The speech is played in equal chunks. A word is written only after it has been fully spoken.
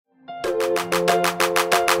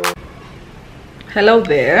Hello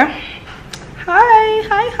there.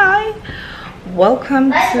 Hi.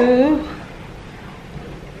 Welcome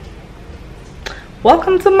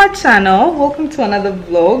to my channel. Welcome to another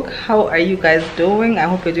vlog. How are you guys doing? I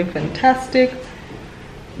hope you're doing fantastic.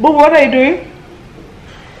 But what are you doing?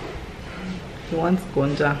 He wants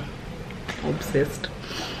gonja. Obsessed.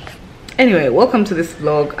 Anyway, welcome to this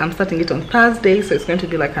vlog. I'm starting it on Thursday, so it's going to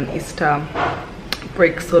be like an Easter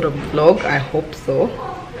break sort of vlog. I hope so.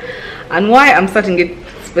 And why I'm starting it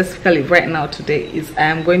specifically right now today is I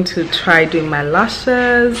am going to try doing my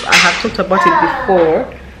lashes. I have talked about it before.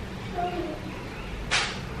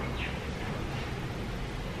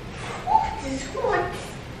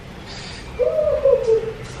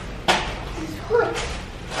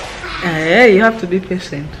 Yeah, you have to be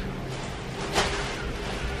patient.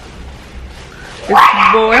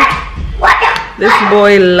 This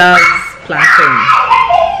boy loves plantain.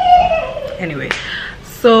 Anyway,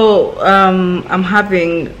 so I'm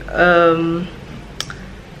having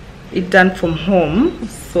it done from home.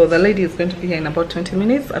 So the lady is going to be here in about 20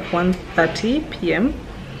 minutes at 1:30 p.m.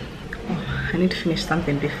 Oh, I need to finish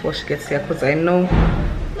something before she gets here because I know.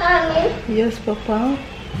 Mommy. Yes, Papa.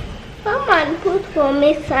 Someone put for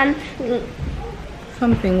me something.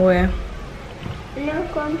 Something where? No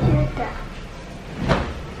computer.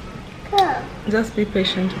 Come. Just be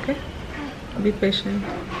patient, okay? Be patient.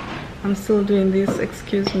 I'm still doing this.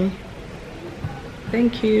 Excuse me.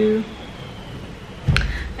 Thank you.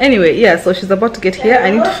 Anyway, yeah, so she's about to get here. I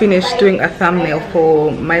need to finish doing a thumbnail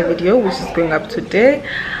for my video, which is going up today.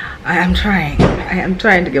 I am trying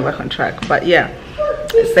to get back on track, but yeah,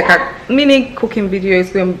 it's like a mini cooking video. Is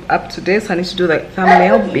going up today, so I need to do the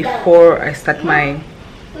thumbnail before I start my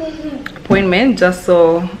appointment, just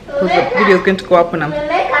so because the video is going to go up when I'm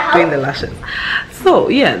doing the lashes. So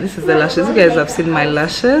yeah, this is the lashes. You guys have seen my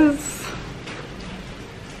lashes.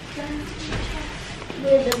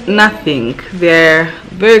 Nothing, they're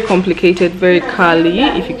very complicated, very curly,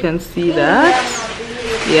 if you can see that.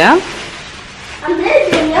 Yeah,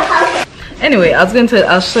 anyway,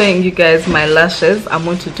 I'll showing you guys my lashes. I'm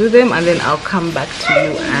going to do them and then I'll come back to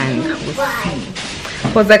you and we'll see,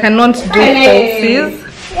 because I cannot do falsies.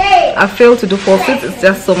 I fail to do falsies. It's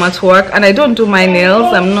just so much work, and I don't do my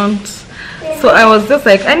nails. I'm not, so I was just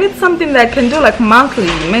like, I need something that I can do like monthly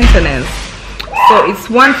maintenance. So it's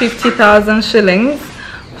 150,000 shillings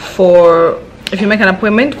for if you make an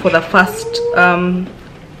appointment for the first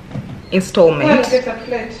installment,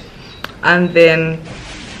 and then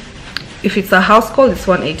if it's a house call it's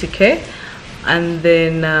 180k, and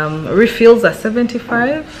then refills are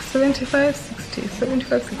 75, 60.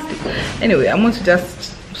 Anyway, I'm going to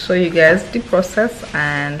just show you guys the process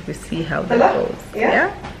and we see how that goes.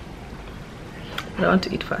 Yeah, I want to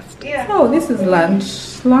eat fast. Yeah. So this is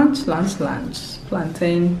lunch.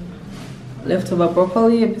 Plantain, leftover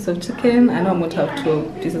broccoli, a piece of chicken. I know I'm going to have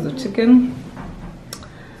 2 pieces of chicken,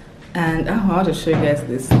 and I want to show you guys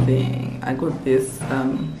this thing. I got this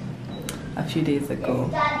a few days ago.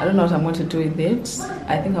 I don't know what I'm going to do with it.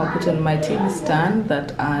 I think I'll put on my TV stand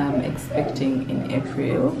that I'm expecting in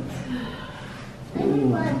April.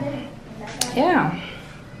 Ooh. Yeah.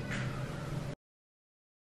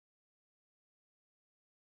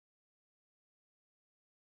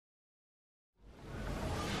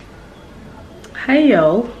 Hi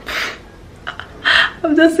y'all.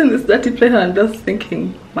 I'm just in this dirty place and I'm just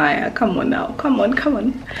thinking, Maya, come on now, come on.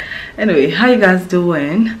 Anyway, how you guys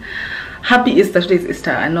doing? Happy Easter. Today is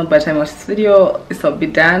Easter. I know by the time I watch this video Easter will be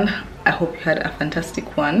done. I hope you had a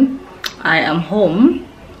fantastic one. I am home.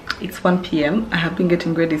 It's 1 p.m. I have been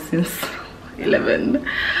getting ready since 11.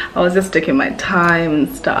 I was just taking my time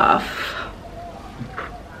and stuff.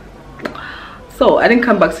 So I didn't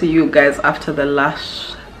come back to you guys after the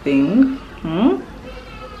lash thing. Do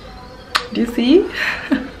you see?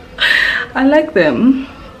 I like them.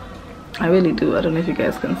 I really do. I don't know if you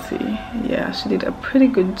guys can see. Yeah, she did a pretty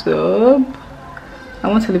good job. I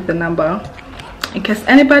want to leave the number in case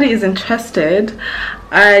anybody is interested.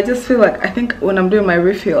 I just feel like, I think when I'm doing my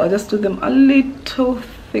refill, I'll just do them a little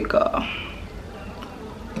thicker,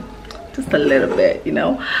 just a little bit, you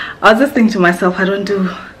know. I was just thinking to myself, I don't do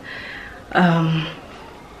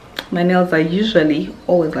my nails are usually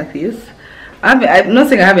always like this. I'm not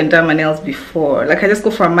saying I haven't done my nails before. Like, I just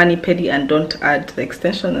go for a mani-pedi and don't add the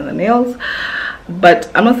extension and the nails.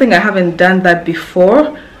 But I'm not saying I haven't done that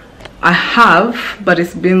before. I have, but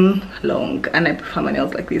it's been long, and I prefer my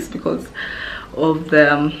nails like this because of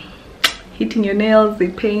the hitting your nails, they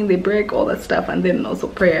pain, they break, all that stuff, and then also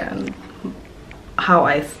prayer and how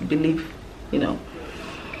I believe, you know.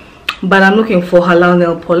 but I'm looking for halal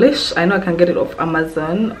nail polish. I know I can get it off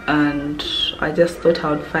Amazon, and I just thought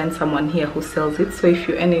I would find someone here who sells it. So if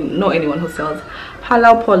you know anyone who sells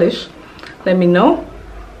halal polish, let me know.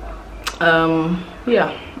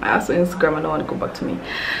 Yeah, I asked on Instagram and no one got back to me.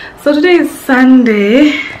 So today is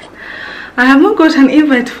Sunday. I have not got an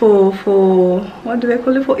invite for what do they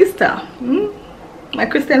call it, for Easter. My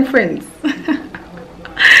Christian friends.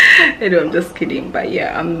 Anyway, I'm just kidding, but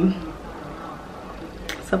yeah, I'm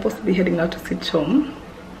supposed to be heading out to see Chom,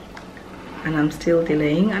 and I'm still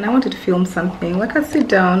delaying, and I wanted to film something like a sit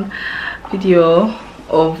down video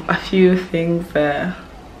of a few things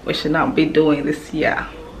we should not be doing this year,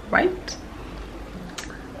 right?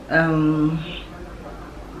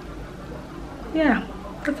 Yeah,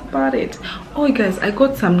 that's about it. Oh guys, I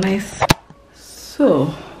got some nice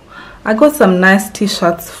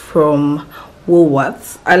t-shirts from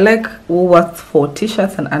Woolworths. I like Woolworths for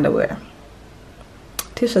t-shirts and underwear.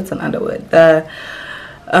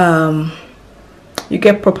 You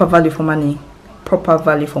get proper value for money,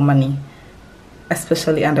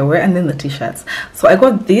 especially underwear, and then the t-shirts. So I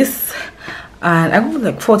got this, and I got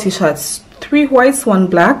like 4 t-shirts, 3 whites, 1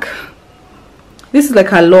 black. This is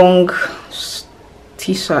like a long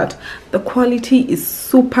t-shirt. The quality is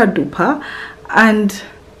super duper, and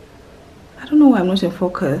I don't know why I'm not in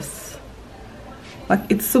focus. Like,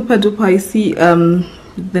 it's super duper. You see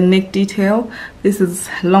the neck detail. This is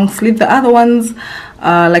long sleeve. The other ones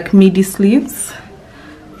are like midi sleeves,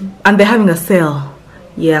 and they're having a sale.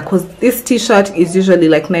 Yeah, because this t-shirt is usually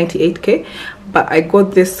like 98k, but I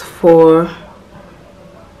got this for,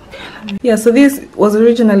 yeah, so this was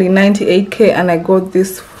originally 98k and I got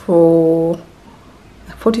this for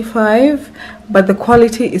 45, but the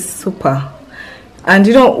quality is super. And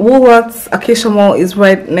you know, Woolworths Acacia Mall is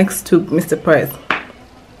right next to Mr. Price.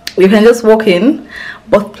 You can just walk in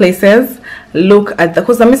both places, look at the,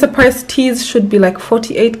 because the Mr. Price tees should be like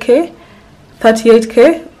 48k,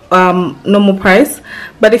 38k normal price,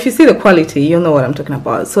 but if you see the quality, you know what I'm talking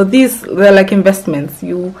about. So these, they're like investments.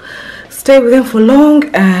 You stay with them for long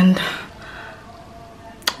and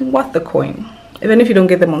worth the coin. Even if you don't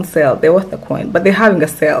get them on sale, they're worth the coin. But they're having a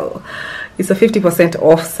sale. It's a 50%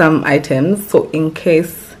 off some items, so in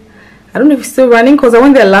case, I don't know if it's still running, because I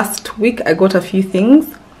went there last week. I got a few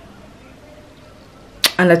things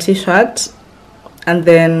and a t-shirt, and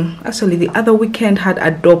then actually the other weekend had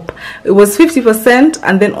a dope. It was 50%,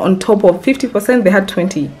 and then on top of 50% they had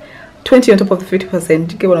 20 on top of the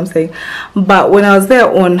 50%. You get what I'm saying? But when I was there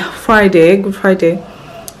on Friday, Good Friday,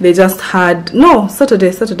 they just had, no,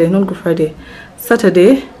 Saturday, not Good Friday,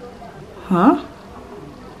 Saturday,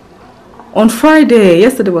 on Friday,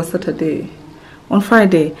 yesterday was Saturday, on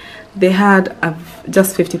Friday they had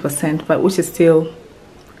just 50%, but which is still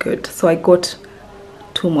good. So I got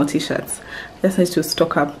 2 more t-shirts. Just need to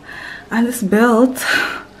stock up. And this belt,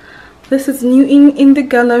 this is new in the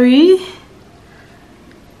gallery.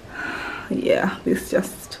 Yeah, this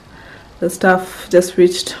just, the stuff just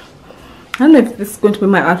reached. I don't know if this is going to be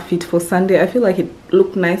my outfit for Sunday. I feel like it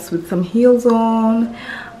looked nice with some heels on,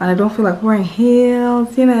 and I don't feel like wearing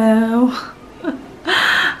heels, you know.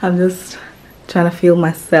 I'm just trying to feel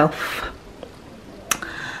myself.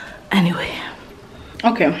 Anyway,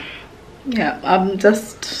 okay, yeah, I'm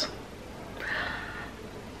just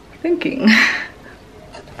thinking.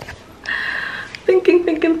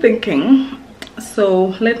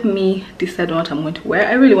 So let me decide what I'm going to wear.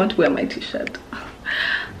 I really want to wear my t-shirt,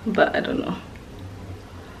 but I don't know.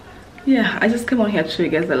 Yeah, I just came on here to show you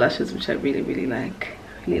guys the lashes, which I really like.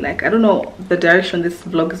 I don't know the direction this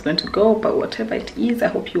vlog is going to go, but whatever it is, I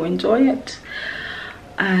hope you enjoy it.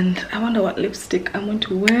 And I wonder what lipstick I'm going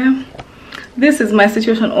to wear. This is my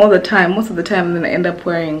situation all the time, most of the time, and then I end up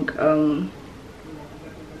wearing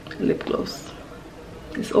lip gloss.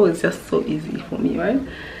 It's always just so easy for me, right?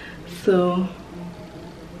 So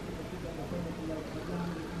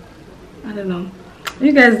I don't know.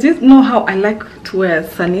 You guys just know how I like to wear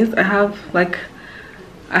sunnies. I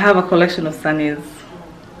have a collection of sunnies.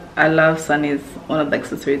 I love sunnies. One of the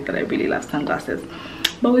accessories that I really love, sunglasses.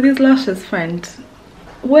 But with these lashes, friend,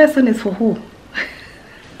 wear sunnies for who?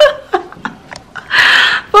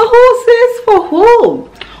 For who, sis? For who?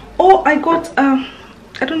 Oh, I got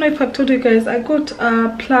I don't know if I've told you guys, I got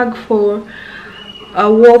a plug for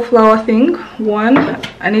a wallflower thing. One,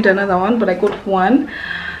 I need another one, but I got one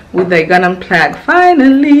with the Ugandan plug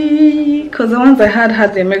finally, because the ones I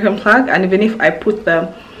had the American plug, and even if I put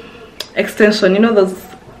the extension, you know, those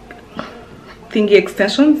thingy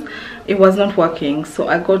extensions, it was not working. So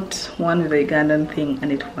I got one with the Ugandan thing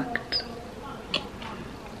and it worked.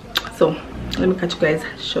 So let me catch you guys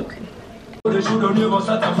shortly. Hi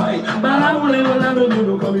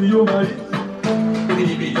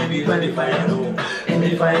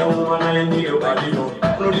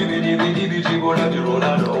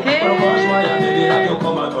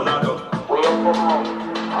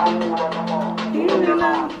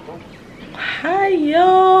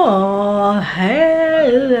y'all,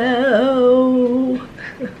 hello.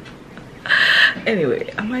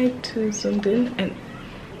 Anyway, I might do something. And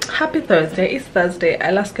happy Thursday. It's Thursday.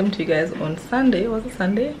 I last came to you guys on Sunday. Was it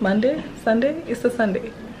Sunday? Monday? Sunday? It's a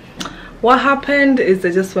Sunday. What happened is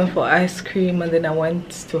I just went for ice cream and then I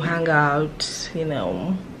went to hang out, you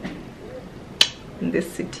know, in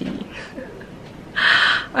this city.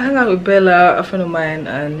 I hung out with Bella, a friend of mine,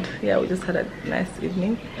 and yeah, we just had a nice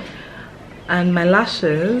evening. And my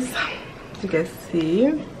lashes, you guys see,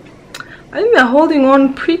 I think they're holding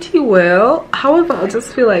on pretty well. However, I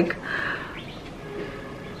just feel like,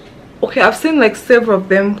 okay, I've seen like several of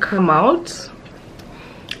them come out.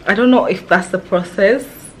 I don't know if that's the process,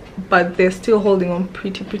 but they're still holding on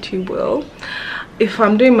pretty well. If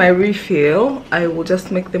I'm doing my refill, I will just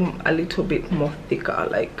make them a little bit more thicker,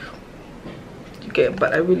 like, okay,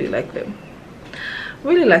 but I really like them.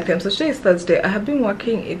 So today is Thursday. I have been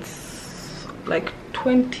working. It's like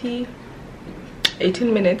 18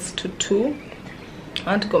 minutes to 2. I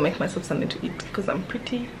want to go make myself something to eat because I'm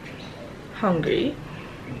pretty hungry.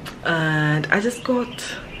 And I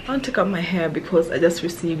want to cut my hair because I just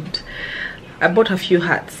received, I bought a few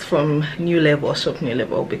hats from shop New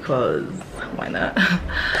Level, because why not?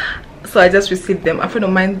 So I just received them. A friend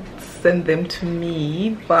of mine sent them to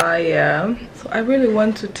me via, so I really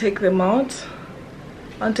want to take them out.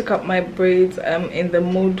 I want to cut my braids. I'm in the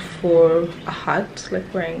mood for a hat,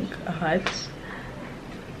 like wearing a hat,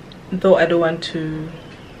 though I don't want to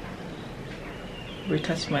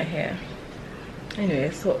retouch my hair.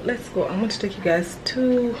 Anyway, so let's go. I'm going to take you guys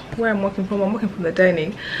to where I'm working from. I'm working from the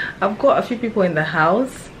dining. I've got a few people in the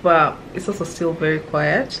house, but it's also still very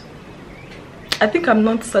quiet. I think I'm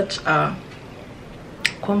not such a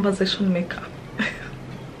conversation maker.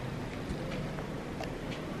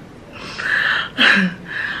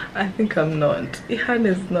 I think I'm not. Ihan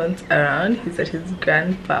is not around. He's at his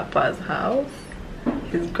grandpapa's house.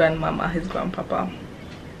 His grandmama, his grandpapa,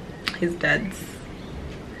 his dad's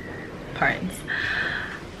parents.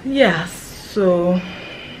 Yeah, so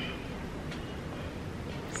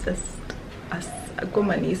it's just us. I got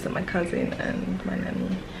my niece and my cousin and my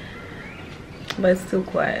nanny, but it's still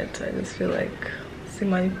quiet. I just feel like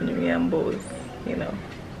simani kunyumia mbos, you know.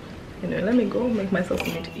 Anyway, let me go make myself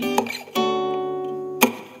something to eat.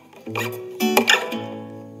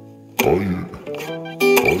 Oh yeah.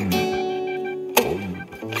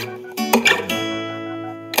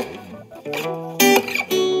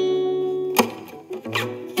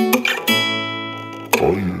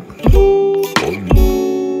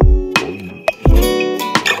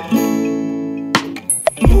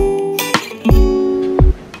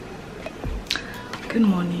 Good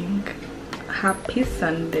morning. Happy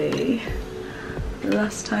Sunday.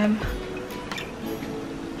 Last time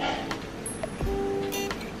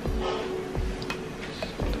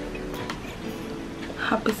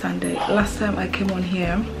happy Sunday. Last time I came on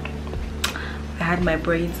here, I had my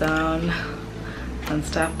braids on and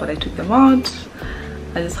stuff, but I took them out.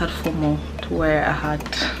 I just had FOMO to wear a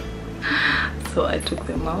hat, so I took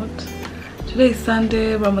them out. Today is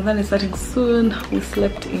Sunday. Ramadan is starting soon. We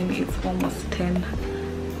slept in. It's almost 10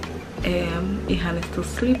 a.m. Ihan is still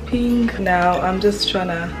sleeping. Now I'm just trying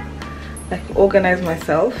to like organize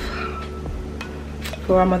myself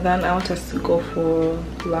for Ramadan. I want us to go for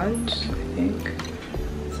lunch. I think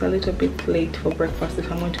it's a little bit late for breakfast.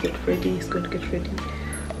 If I'm going to get ready, he's going to get ready.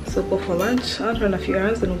 So go for lunch. I'll run a few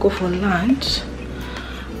hours and we'll go for lunch,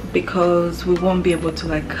 because we won't be able to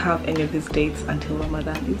like have any of these dates until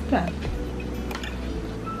Ramadan is done.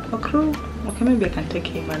 Crew, okay, maybe I can take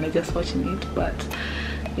him and I just watching it, but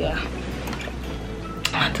yeah,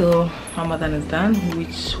 until Ramadan is done,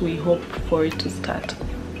 which we hope for it to start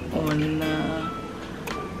on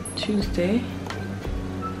Tuesday.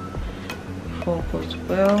 If all goes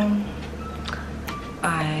well.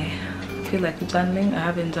 I feel like journaling. I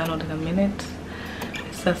haven't journaled in a minute.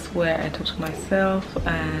 It's just where I talk to myself,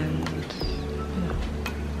 and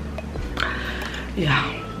you know,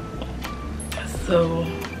 yeah, so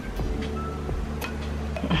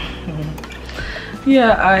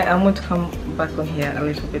yeah, I am going to come back on here a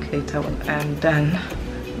little bit later when I am done.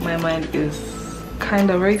 My mind is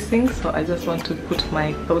kind of racing, so I just want to put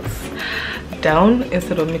my thoughts down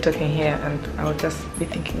instead of me talking here, and I'll just be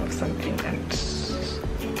thinking of something and,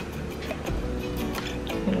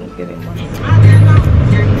 you know, getting money.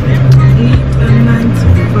 8 and 9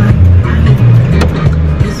 to 5.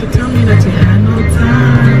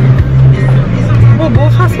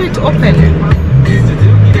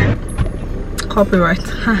 Copyright.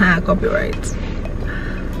 Haha, copyright.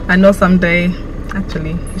 I know someday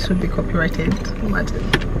actually it should be copyrighted. Imagine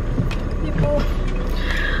people.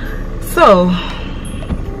 So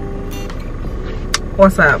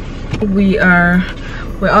what's up? We're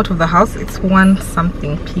out of the house. It's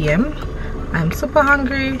 1-something p.m. I'm super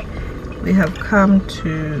hungry. We have come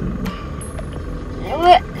to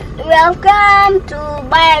welcome to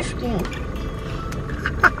buy ice cream.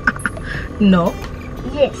 No.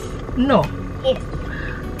 Yes. No. Yes.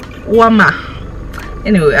 Wama.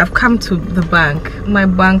 Anyway, I've come to the bank. My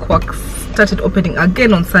bank work started opening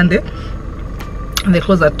again on Sunday. And they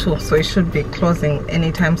close at 2, so it should be closing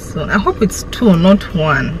anytime soon. I hope it's 2, not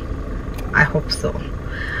 1. I hope so.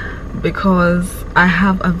 Because I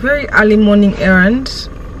have a very early morning errand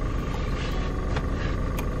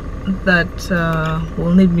that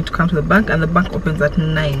will need me to come to the bank, and the bank opens at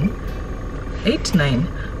 9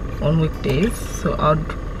 on weekdays. So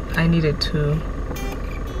I needed to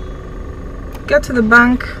get to the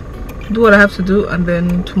bank, do what I have to do, and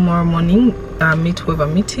then tomorrow morning meet whoever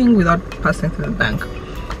meeting without passing through the bank.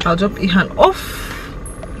 I'll drop Ihan off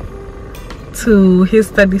to his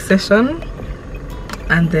study session,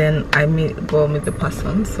 and then I go meet the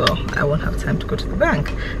person, so I won't have time to go to the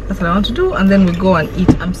bank. That's what I want to do, and then we go and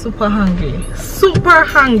eat. I'm super hungry,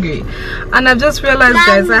 and I've just realized,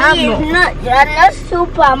 guys, I have no. You're not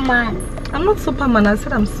Superman. I'm not Superman. I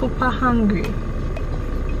said I'm super hungry.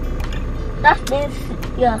 That means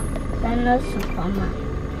you're not Superman.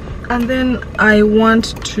 And then I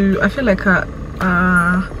want to. I feel like a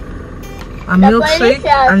milkshake,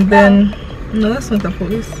 and then no, that's not the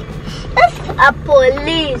police. That's a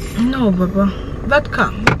police. No, Baba, that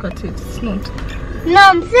car. Look at it. It's not. No,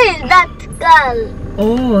 I'm saying that girl.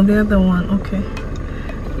 Oh, the other one. Okay.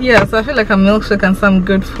 Yeah, so I feel like a milkshake and some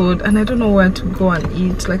good food, and I don't know where to go and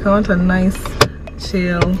eat. Like, I want a nice,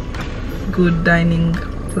 chill, good dining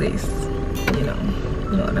place. You know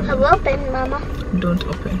what I mean. I'm open, Mama. Don't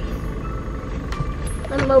open.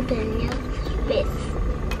 I'm open, yes.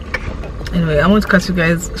 Anyway, I want to catch you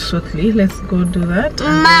guys shortly. Let's go do that.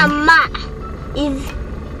 Mama is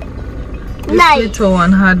this nice. little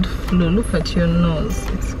one had flu. Look at your nose.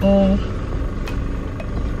 It's all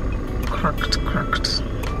cracked.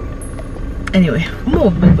 Anyway,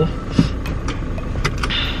 more boo.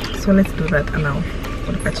 So let's do that, and I'll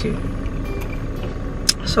catch you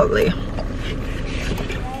shortly.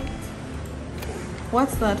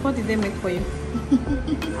 What's that? What did they make for you?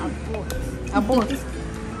 A boat.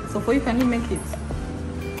 So for you, can you make it?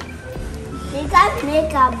 They can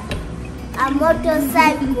make a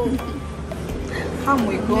motorcycle. Come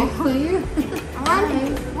we go. For you. I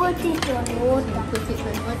want to put it on water. Put it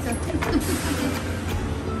on water.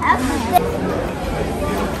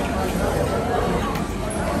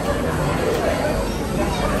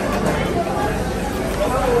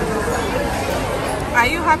 Are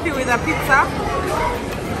you happy with the pizza?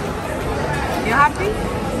 You happy?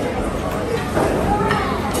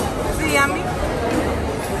 Is it yummy?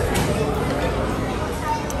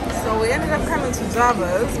 So we ended up coming to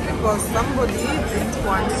Java's because somebody didn't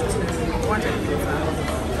want a pizza.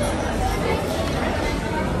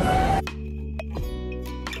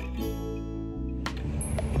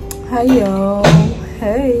 Hi y'all.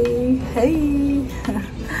 Hey.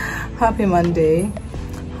 Happy Monday.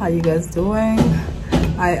 How you guys doing?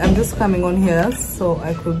 I'm just coming on here so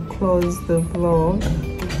I could close the vlog.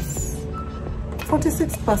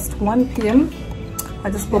 It's 1 p.m. I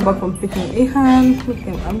just got back from picking Ihan.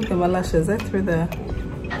 I'm looking at my lashes. I threw there.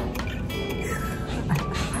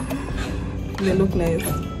 They look nice.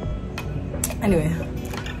 Anyway,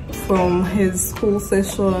 from his school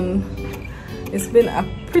session, it's been a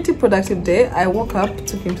pretty productive day. I woke up,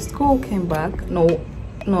 took him to school, came back.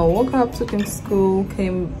 Woke up, took him to school,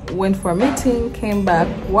 went for a meeting, came back,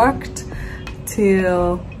 worked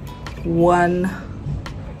till 1,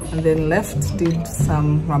 and then left, did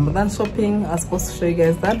some Ramadan shopping. I was supposed to show you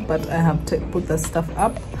guys that, but I have to put the stuff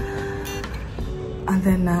up. And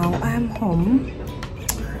then now I am home.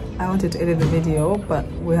 I wanted to edit the video, but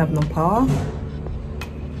we have no power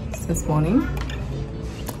since morning.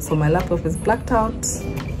 So my laptop is blacked out.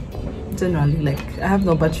 Generally, like, I have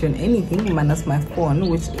no battery on anything minus my phone,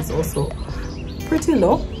 which is also pretty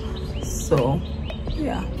low. So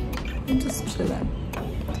yeah, I'm just chilling.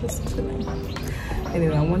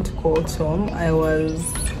 Anyway, I want to call Tom.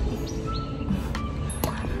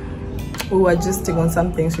 We were gisting on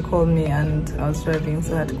something. She called me and I was driving,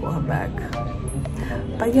 so I had to call her back.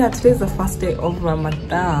 But yeah, today's the first day of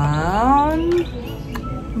Ramadan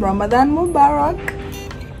Mubarak.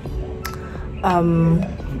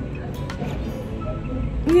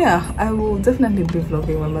 yeah, I will definitely be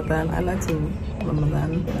vlogging Ramadan. I like to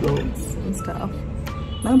Ramadan vlogs and stuff.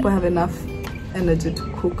 Now I have enough energy to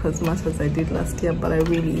cook as much as I did last year, but I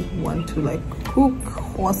really want to like cook,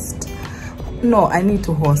 host. No, I need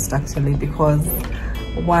to host actually, because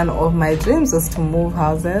one of my dreams is to move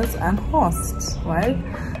houses and host, right?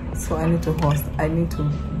 So I need to host. I need to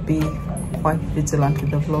be quite vigilant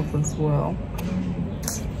with the vlogs as well.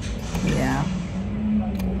 Yeah.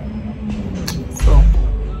 So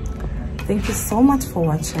thank you so much for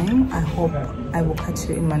watching. I hope I will catch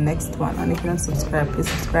you in my next one, and if you don't subscribe, please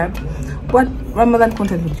subscribe. What Ramadan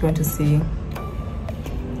content would you want to see?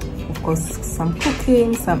 Of course, some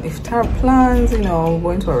cooking, some iftar plans, you know,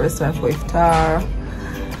 going to a restaurant for iftar,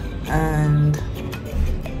 and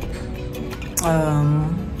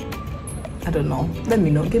I don't know, let me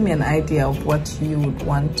know, give me an idea of what you would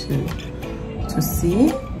want to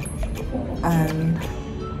see. And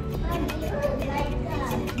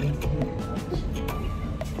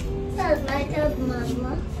That's my tub,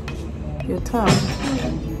 Mama. your tub?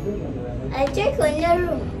 I check on your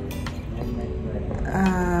room.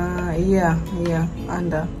 Yeah,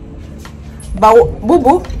 under. But boo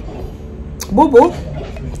boo,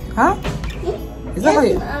 huh? Is that Yes, how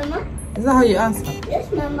you? Mama. Is that how you answer?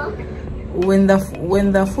 Yes, Mama. When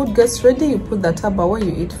the food gets ready, you put the tub away.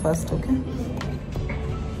 You eat first, okay?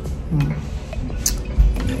 Okay.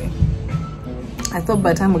 I thought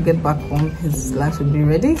by the time we get back home, his lunch will be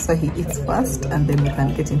ready, so he eats first, and then we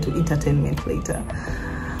can get into entertainment later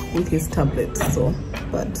with his tablet. So,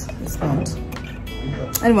 but it's not.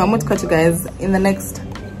 Anyway, I'm going to catch you guys in the next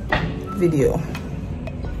video.